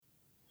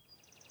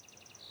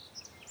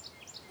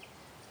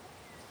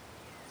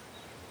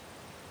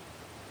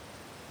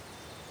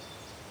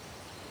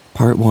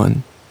Part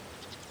 1.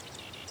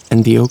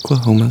 In the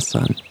Oklahoma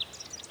Sun.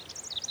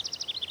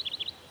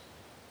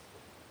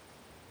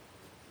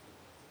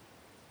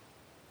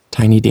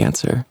 Tiny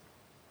Dancer.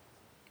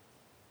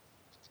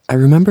 I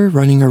remember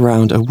running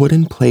around a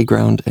wooden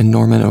playground in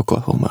Norman,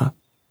 Oklahoma,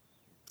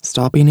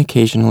 stopping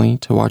occasionally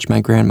to watch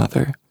my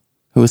grandmother,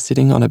 who was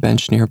sitting on a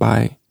bench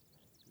nearby,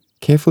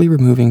 carefully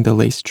removing the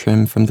lace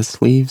trim from the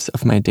sleeves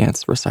of my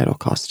dance recital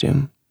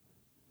costume.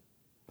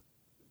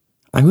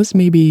 I was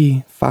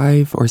maybe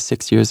 5 or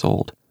 6 years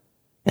old,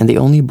 and the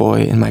only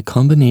boy in my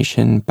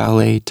combination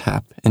ballet,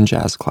 tap, and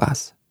jazz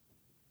class.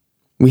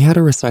 We had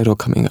a recital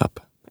coming up,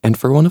 and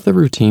for one of the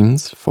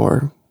routines,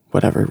 for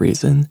whatever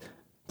reason,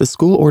 the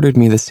school ordered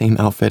me the same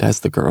outfit as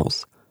the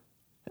girls: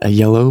 a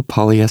yellow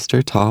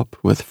polyester top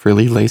with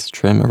frilly lace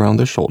trim around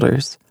the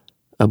shoulders,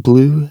 a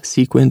blue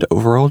sequined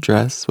overall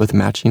dress with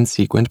matching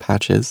sequined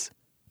patches,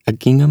 a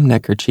gingham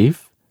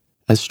neckerchief,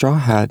 a straw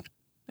hat,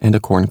 and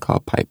a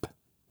corncob pipe.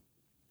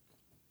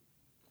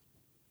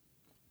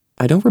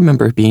 I don't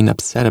remember being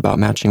upset about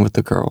matching with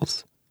the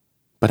girls,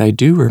 but I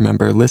do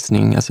remember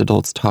listening as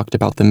adults talked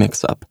about the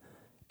mix-up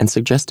and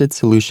suggested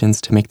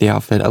solutions to make the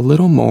outfit a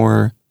little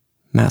more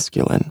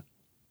masculine.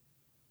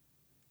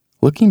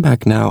 Looking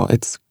back now,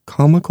 it's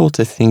comical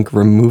to think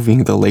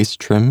removing the lace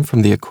trim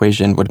from the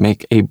equation would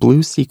make a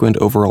blue sequined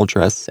overall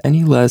dress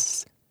any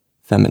less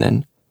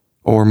feminine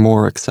or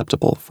more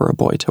acceptable for a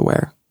boy to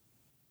wear.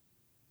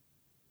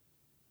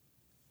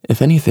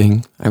 If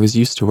anything, I was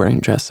used to wearing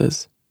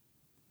dresses.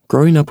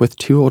 Growing up with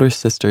 2 older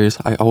sisters,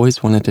 I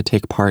always wanted to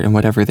take part in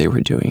whatever they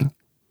were doing.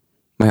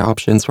 My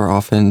options were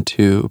often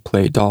to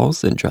play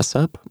dolls and dress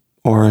up,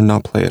 or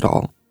not play at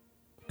all,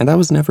 and that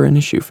was never an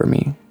issue for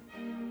me.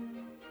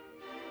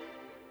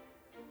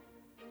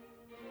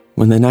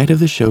 When the night of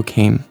the show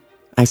came,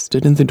 I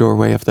stood in the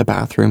doorway of the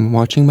bathroom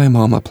watching my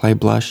mom apply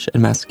blush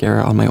and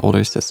mascara on my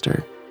older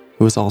sister,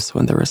 who was also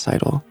in the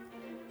recital,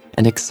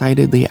 and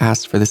excitedly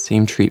asked for the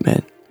same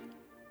treatment.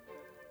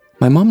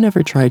 My mom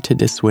never tried to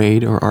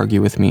dissuade or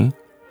argue with me,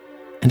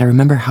 and I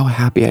remember how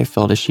happy I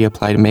felt as she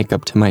applied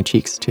makeup to my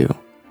cheeks too.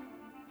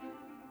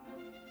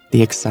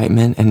 The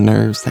excitement and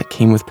nerves that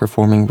came with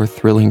performing were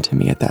thrilling to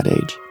me at that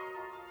age.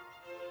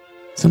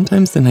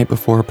 Sometimes the night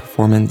before a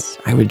performance,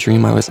 I would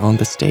dream I was on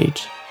the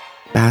stage,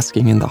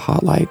 basking in the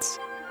hot lights,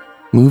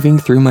 moving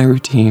through my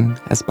routine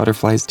as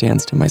butterflies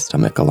danced in my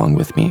stomach along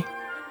with me.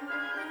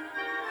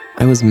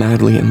 I was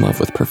madly in love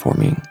with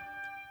performing,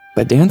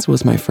 but dance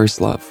was my first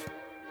love,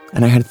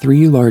 and I had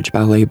 3 large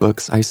ballet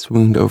books I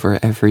swooned over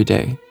every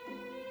day.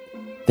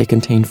 They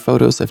contained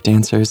photos of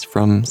dancers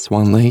from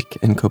Swan Lake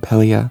and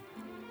Coppelia,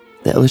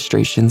 the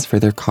illustrations for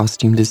their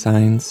costume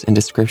designs, and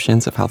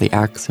descriptions of how the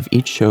acts of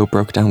each show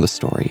broke down the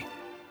story.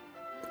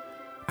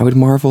 I would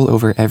marvel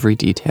over every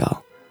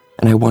detail,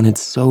 and I wanted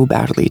so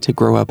badly to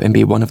grow up and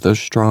be one of those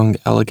strong,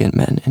 elegant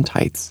men in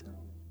tights.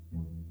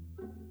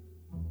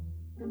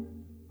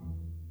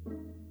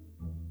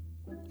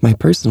 My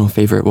personal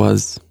favorite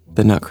was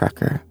The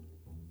Nutcracker,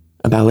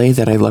 a ballet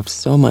that I loved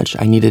so much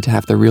I needed to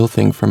have the real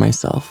thing for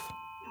myself.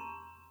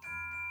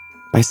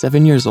 By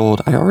 7 years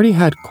old, I already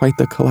had quite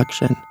the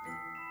collection.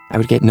 I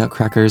would get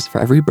nutcrackers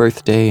for every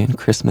birthday and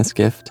Christmas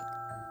gift.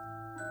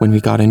 When we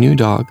got a new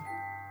dog,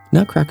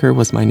 Nutcracker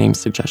was my name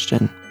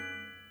suggestion.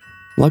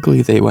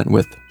 Luckily, they went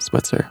with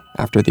Switzer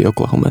after the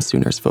Oklahoma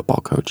Sooners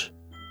football coach.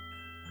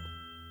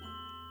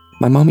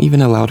 My mom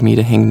even allowed me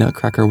to hang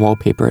Nutcracker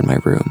wallpaper in my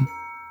room.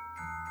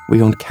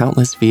 We owned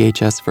countless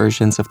VHS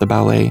versions of the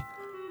ballet,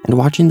 and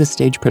watching the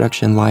stage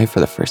production live for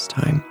the first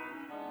time,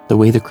 the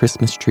way the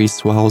Christmas tree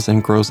swells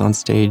and grows on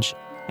stage,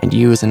 and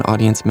you as an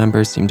audience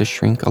member seem to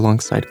shrink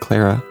alongside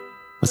Clara,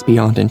 was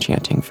beyond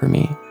enchanting for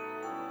me.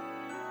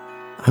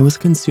 I was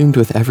consumed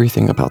with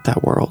everything about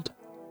that world: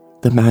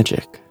 the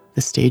magic,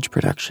 the stage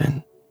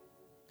production.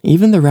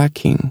 Even the Rat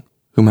King,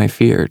 whom I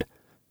feared,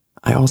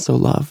 I also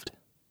loved.